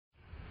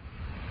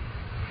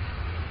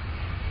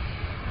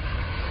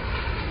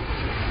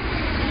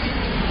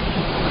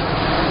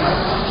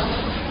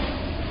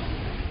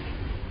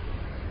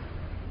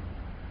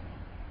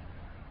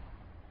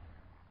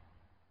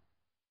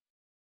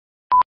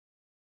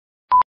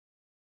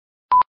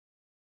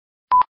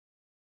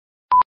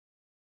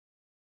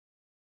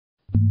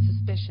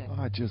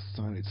suspicion. Just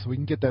sign it so we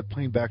can get that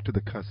plane back to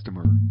the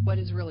customer. What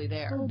is really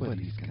there?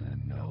 Nobody's gonna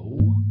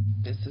know.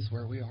 This is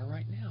where we are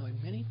right now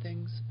in many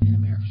things in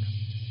America.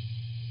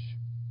 Shh.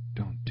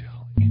 Don't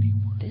tell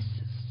anyone. This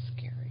is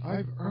scary.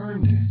 I've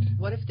earned it.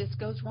 What if this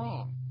goes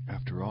wrong?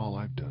 After all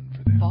I've done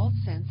for them. False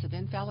sense of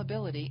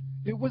infallibility.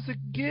 It was a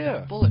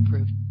gift.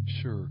 Bulletproof.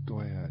 Sure,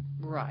 go ahead.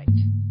 Right.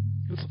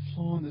 It's a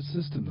flaw in the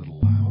system that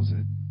allows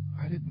it.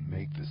 I didn't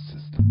make this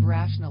system.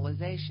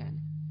 Rationalization.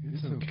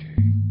 It's okay.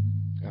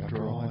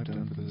 After all I've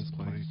done for this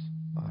place,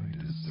 I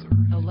deserve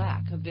it. A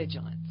lack of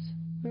vigilance.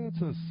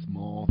 That's a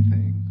small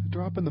thing. A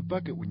drop in the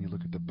bucket when you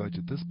look at the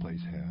budget this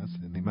place has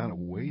and the amount of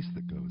waste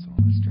that goes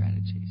on.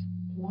 Strategies.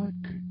 What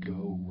could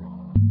go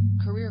wrong?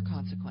 Career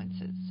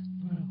consequences.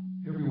 Well,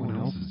 everyone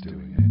else is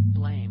doing it.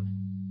 Blame.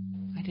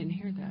 I didn't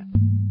hear that.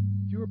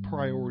 Your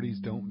priorities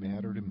don't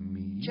matter to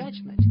me.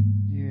 Judgment.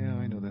 Yeah,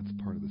 I know that's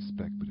part of the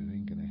spec, but it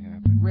ain't gonna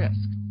happen.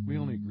 Risk, We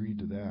only agreed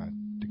to that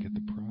to get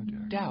the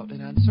project. doubt,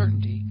 and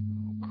uncertainty.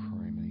 Oh,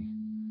 criminy.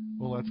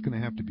 Well, that's gonna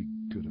have to be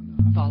good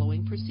enough.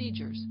 Following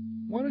procedures.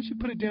 Why don't you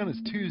put it down as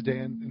Tuesday,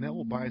 and that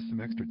will buy us some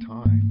extra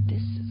time?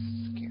 This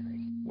is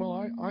scary.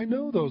 Well, I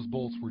know those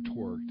bolts were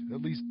torqued,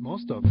 at least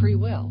most of them. Free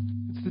will.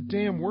 It's the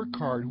damn work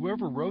card.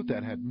 Whoever wrote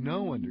that had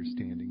no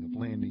understanding of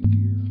landing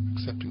gear.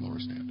 Accepting lower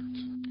standards.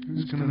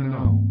 Who's gonna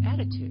know?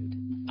 Attitude.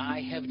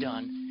 I have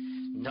done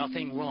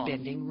nothing wrong.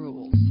 Bending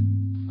rules.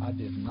 I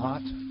did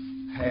not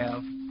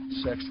have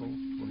sexual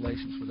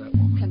relations with that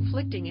woman.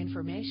 Conflicting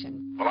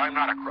information. Well, I'm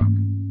not a crook.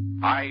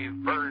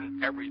 I've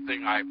earned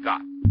everything I've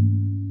got.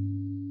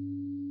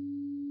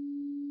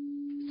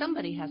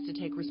 Somebody has to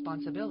take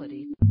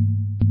responsibility.